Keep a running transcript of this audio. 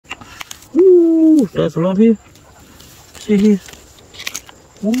Ooh, there's a lot here. See here.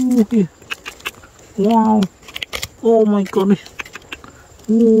 Ooh, here. Wow. Oh my goodness.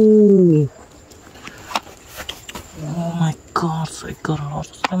 Ooh. Oh my gosh, I got a lot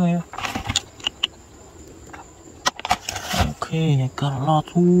of them here. Okay, I got a lot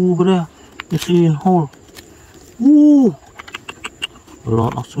over there. You see in hole. Ooh. A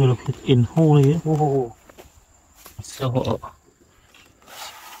lot of millipedes in hole here. Whoa. So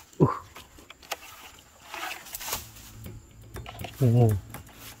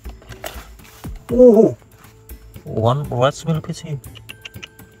oh, one red millipede here.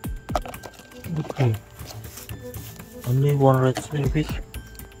 Okay, only one red millipede.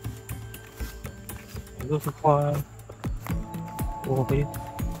 Go to fire. Over here.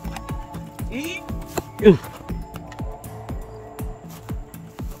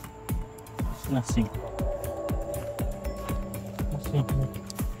 It's nothing.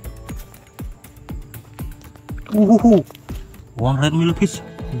 Ooh, one red millipede,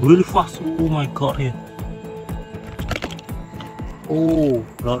 really fast. Oh my god, here. Oh,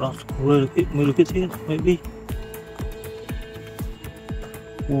 lot of millipedes here, maybe.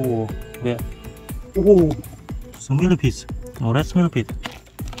 Oh, yeah. Oh, some millipedes. Oh, that's millipede.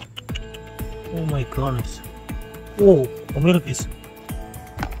 Oh my goodness. Oh, a millipede.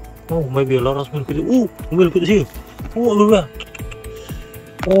 Oh, maybe a lot of millipedes. Oh, millipedes here. Oh, everywhere.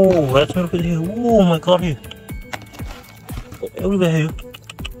 Oh, that's millipede here. Oh my god, here. Everywhere here.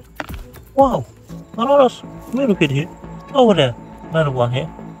 Wow, a lot of millipede here. Over there, another one here.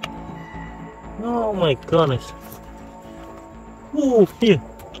 Oh my goodness. Oh, here.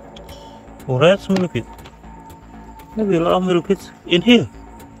 Oh, that's millipede. Maybe a lot of millipedes in here.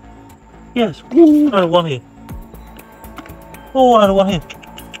 Yes. Ooh, another one here. Oh, another one here.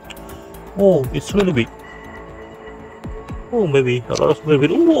 Oh, it's really big. Oh, maybe a lot of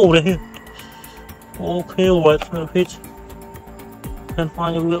millipede. Oh, over here. Okay, white millipede. Can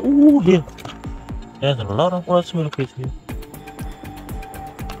find everywhere. Oh, here. There's a lot of white millipedes here.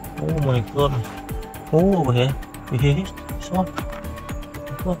 Oh my god. Oh, over here. You hear this? This one.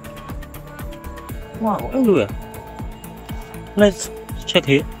 Wow, everywhere. Let's check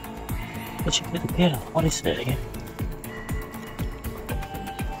here. Let's check it together. What is that again?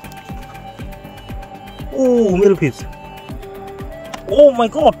 Oh, millipedes. Oh my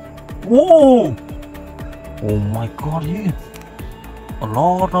god. Whoa. Oh my god, yeah. A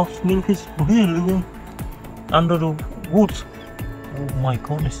lot of millipedes here living under the woods. Oh my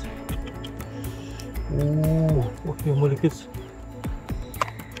goodness. Oh, okay, millipedes.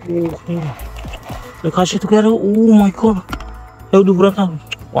 Okay. They catch it together. Oh my god. How do you break down?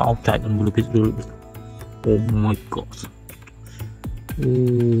 Wow, giant millipedes. Oh my god. Oh,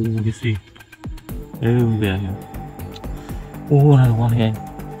 you see. Everywhere here. Oh, another one here.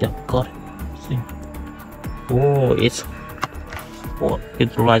 Yeah, got it. See. Oh, it's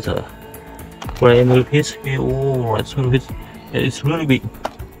like a gray millipede here. Oh, red millipede. It's really big.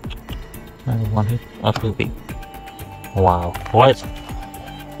 Another one here. Not too big. Wow, right.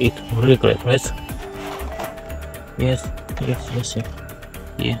 It's really great, right? Yes.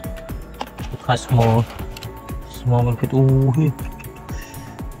 Yeah. Look how small millipede. Oh, here.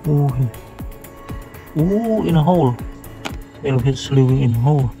 Oh, here. Oh, in a hole. Millipedes living in a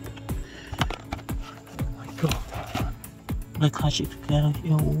hole. Oh my god. They catch it together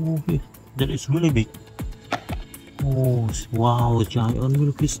here. Oh, here. That is really big. Oh, wow, giant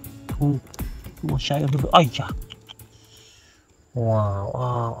millipedes. Oh, giant millipedes.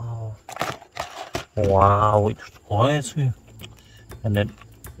 Wow. Wow, it's quite here. And then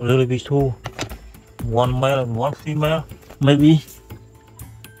really big too. One male and one female, maybe.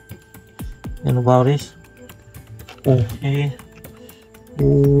 And about this. Okay.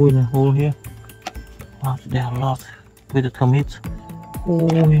 Oh, in a hole here. Wow, there are a lot with the commit.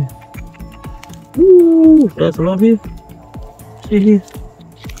 Oh, here. Ooh, there's a lot here. See here.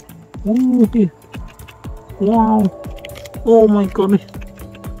 Ooh, here. Wow. Oh my goodness.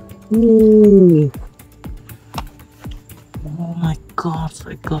 Ooh. Oh my god,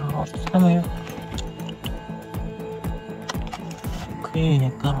 I got a lot of them here. Okay, I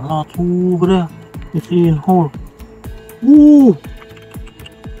got a lot over there. You see in hole. Ooh.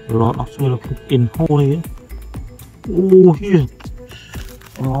 A lot of millipedes in hole here. Oh, here.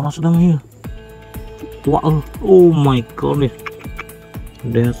 A lot of them here. Wow. Oh my goodness.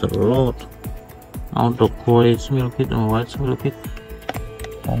 There's a lot. Out of gray millipede and white millipede.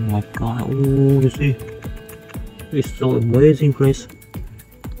 Oh my god. Oh, you see. It's so amazing place.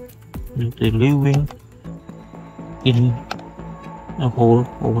 They're living in a hole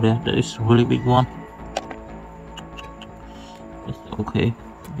over there. That is a really big one. It's okay.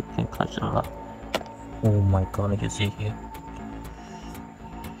 You can catch a lot. Oh my god, you can see here.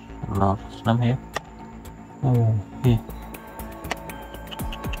 Lots of them here. Oh, here.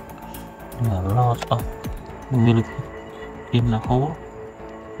 There are lots of millipede in the hole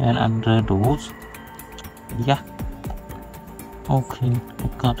and under the woods. Yeah. Okay, I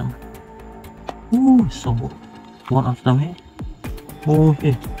got them. Ooh, so one of them here. Oh,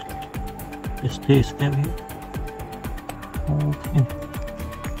 here. Just escape here. Okay.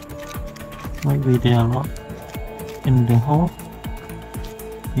 Maybe there are a lot in the hole.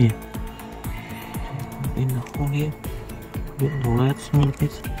 Here. In the hole here. With the red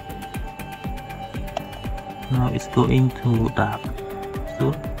millipedes. Now it's going to dark.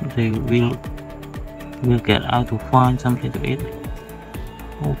 So they will get out to find something to eat.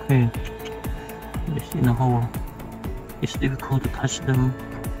 Okay. It's in the hole. It's difficult to catch them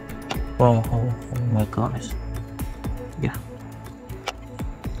from a hole. Oh my goodness. Yeah.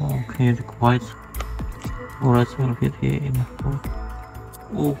 Okay, the quite red millipede here in the hole.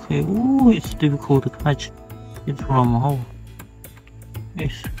 Okay, ooh, it's difficult to catch it from a hole.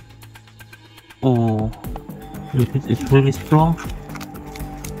 Yes. Oh, it's really strong.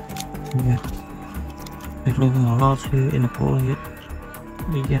 Yeah. It's living a lot here in the hole here.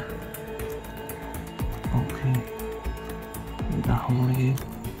 Yeah. Okay. The hole here.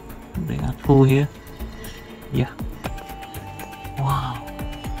 There are two here. Yeah. Wow.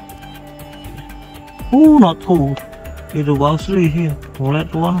 Oh, not two. It's about three here.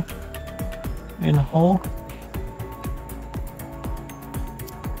 Red one in the hole.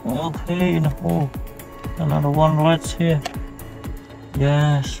 Okay, in the hole. Another one right here.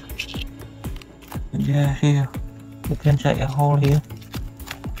 Yes. Yeah, here. You can check a hole here.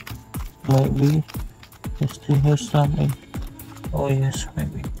 Maybe just to hear something. Oh yes,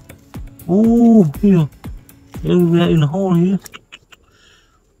 maybe. Oh, here. They're in the hole here.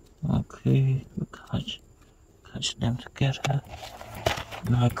 Okay, we catch them together.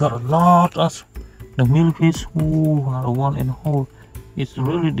 Now I got a lot of the millipedes. Oh, another one in the hole. It's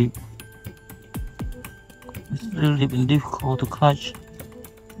really deep. It's really deep and difficult to catch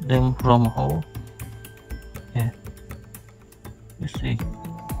them from a hole. Yeah. You see.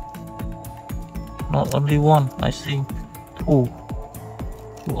 Not only one, I see two.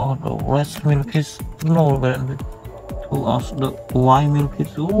 Two of the red millipedes. No, two of the white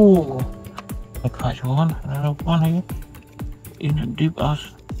millipedes. Oh, I catch one. Another one here. In the deep as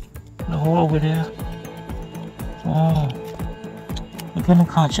the hole over there. Oh, I cannot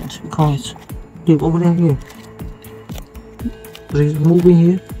catch it because it's deep over there here. It's moving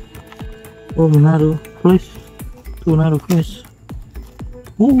here from another place to another place.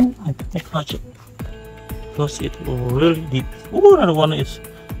 Oh, I catch it because it's really deep. Oh, another one is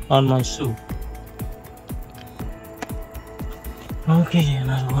on my shoe. Okay,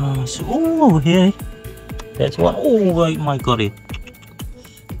 another one on my shoe. Oh, over here. That's one. Oh my god, it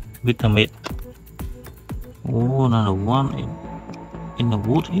with the meat. Oh, another one in the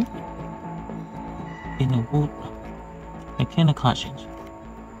wood here. In the wood. I cannot catch it,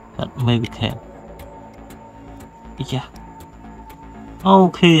 but maybe can. Yeah.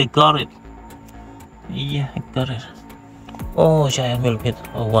 Okay, I got it. Yeah, I got it. Oh, giant millipede.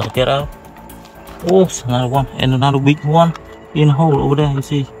 Oh, want to get out? Oh, another one and another big one in the hole over there. You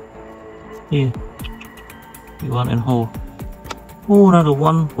see? Here. One in the hole. Oh, another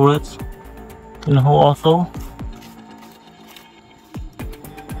one red in the hole also.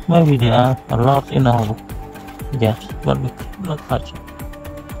 Maybe there are a lot in the hole. Yes, but we cannot catch it.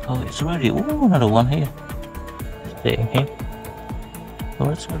 Oh, it's ready. Oh, another one here. Staying here. The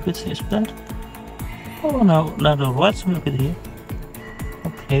red millipede is dead. Oh, no, another red millipede here.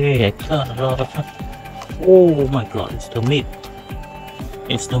 Okay, I got a lot of them. Oh my god, it's the meat.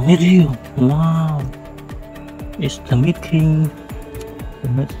 It's the meat here. Wow. It's the meat king. The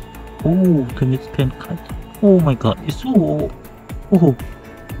meat. Oh, the meat can cut. Oh my god, it's so. Oh,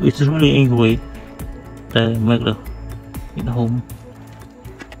 it's really angry. They make the in home.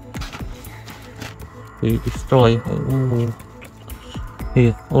 They destroy. Oh,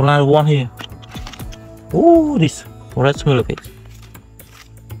 here. Oh, another one here. Oh, this red millipede.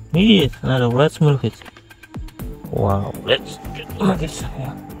 Yes, another red millipede. Wow, let's get this.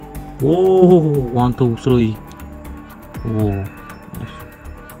 Whoa, 1, 2, 3. Whoa,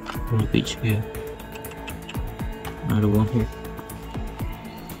 really big here. Another one here.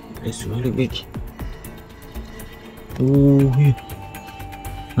 It's really big. Oh, here.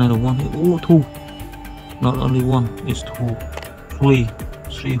 Another one here. Oh, 2. Not only one, it's 2, 3,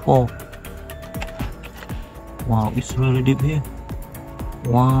 3, 4. Wow, it's really deep here.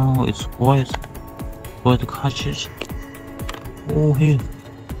 Wow, it's quite to catch it. Oh, here.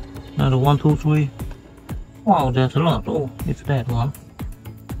 Another 1, 2, 3. Wow, there's a lot. Oh, it's that one.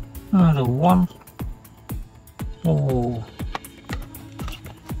 Another one. Oh,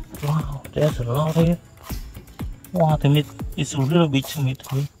 wow, there's a lot here. Wow, the meat is really big to meat.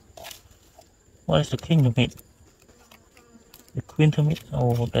 What is the king of meat? The queen to meat.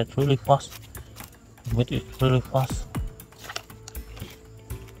 Oh, that's really fast. The meat is really fast.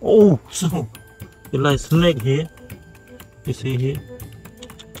 Oh, so it's like snake here. You see here.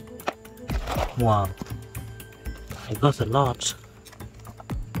 Wow, I got a lot.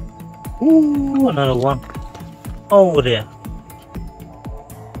 Ooh, another one over there.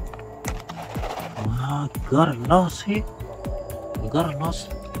 Wow, got a lot here. Got a lot.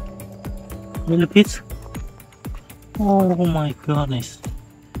 Millipedes. Oh my goodness.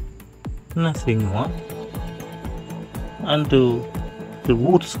 Nothing more. And the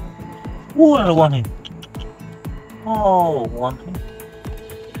woods. Oh, another one here. Oh, one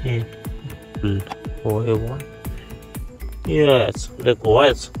here. For everyone. Yes, the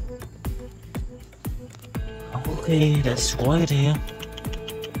quiet. Okay, that's quiet here.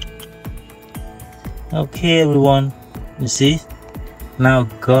 Okay, everyone, you see, now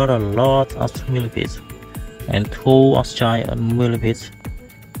got a lot of millipedes and 2 of giant millipedes,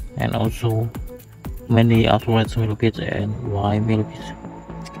 and also many of red millipedes and white millipedes.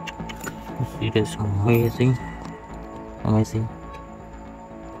 You see, that's amazing, amazing.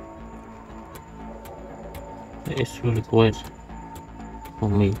 It's really great for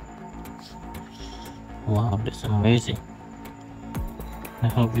me. Wow, that's amazing. I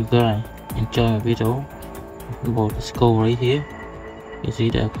hope you guys enjoy my video about discovery here. You see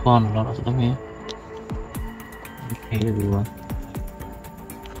that I found a lot of stuff here. Okay, everyone.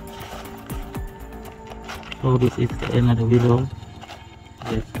 So this is the end of the video.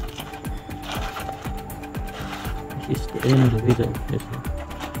 Yes. This is the end of the video. Yes.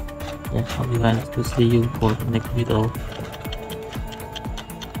 Yes, hope you guys to see you for the next video.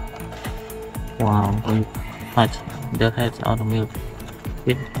 Wow, when you touch the heads out of milk,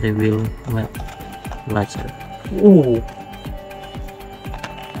 they will melt like that. Ooh.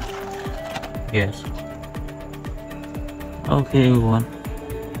 Yes. Okay, everyone.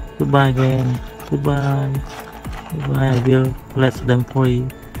 Goodbye again. Goodbye. Goodbye. I will let them free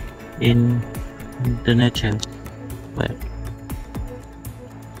in the nature. But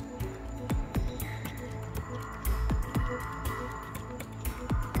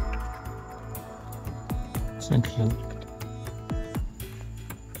thank you.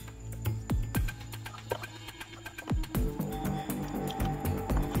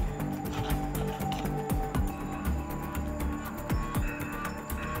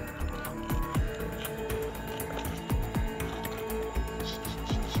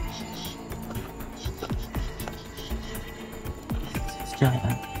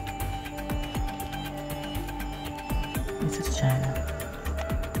 Giant. This is giant.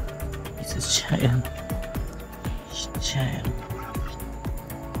 This is giant. Giant.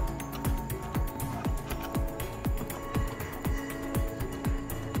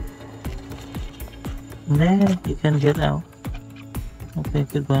 There, you can get out. Okay,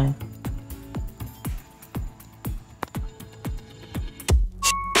 goodbye.